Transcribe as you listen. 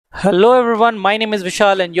Hello everyone, my name is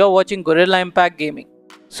Vishal and you're watching Gorilla Impact Gaming.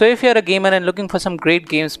 So if you're a gamer and looking for some great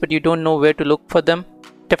games but you don't know where to look for them,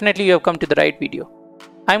 definitely you have come to the right video.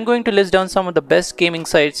 I'm going to list down some of the best gaming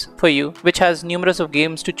sites for you which has numerous of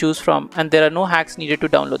games to choose from and there are no hacks needed to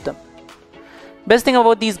download them. Best thing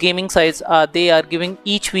about these gaming sites are they are giving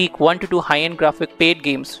each week 1 to 2 high-end graphic paid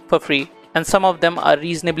games for free and some of them are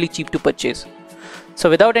reasonably cheap to purchase. So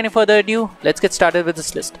without any further ado, let's get started with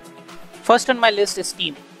this list. First on my list is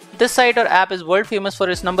Steam. This site or app is world famous for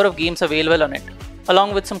its number of games available on it,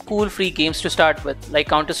 along with some cool free games to start with like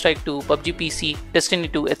Counter-Strike 2, PUBG PC, Destiny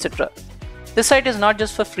 2, etc. This site is not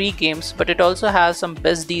just for free games, but it also has some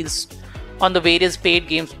best deals on the various paid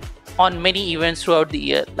games on many events throughout the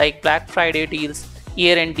year like Black Friday deals,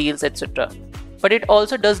 year-end deals, etc. But it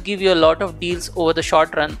also does give you a lot of deals over the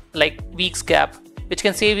short run like weeks gap, which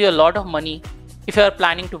can save you a lot of money if you are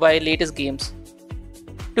planning to buy latest games.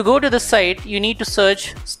 To go to the site, you need to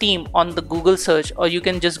search Steam on the Google search, or you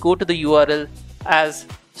can just go to the URL as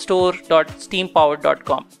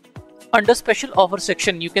store.steampowered.com. Under special offer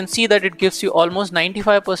section, you can see that it gives you almost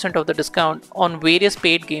 95% of the discount on various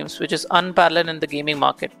paid games, which is unparalleled in the gaming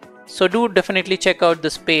market. So do definitely check out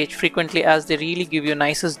this page frequently as they really give you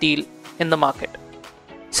nicest deal in the market.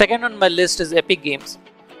 Second on my list is Epic Games.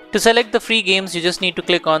 To select the free games, you just need to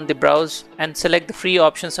click on the browse and select the free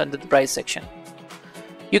options under the price section.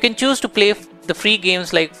 You can choose to play the free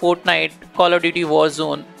games like Fortnite, Call of Duty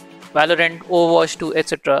Warzone, Valorant, Overwatch 2,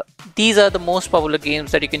 etc. These are the most popular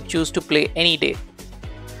games that you can choose to play any day.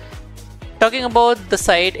 Talking about the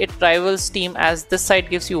site, it rivals Steam as this site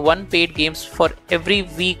gives you one paid games for every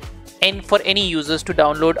week and for any users to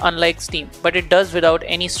download, unlike Steam, but it does without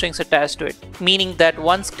any strings attached to it, meaning that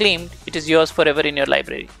once claimed, it is yours forever in your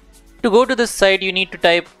library. To go to this site, you need to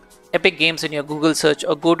type Epic Games in your Google search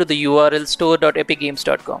or go to the URL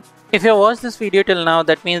store.epicgames.com. If you have watched this video till now,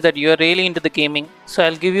 that means that you are really into the gaming, so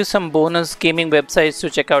I'll give you some bonus gaming websites to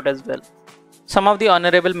check out as well. Some of the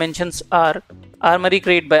honorable mentions are Armory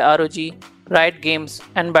Crate by ROG, Riot Games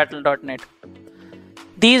and Battle.net.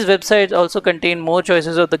 These websites also contain more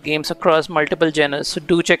choices of the games across multiple genres, so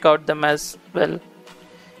do check out them as well.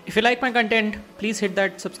 If you like my content, please hit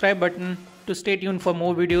that subscribe button to stay tuned for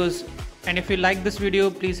more videos. And if you like this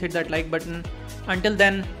video, please hit that like button. Until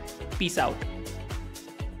then, peace out.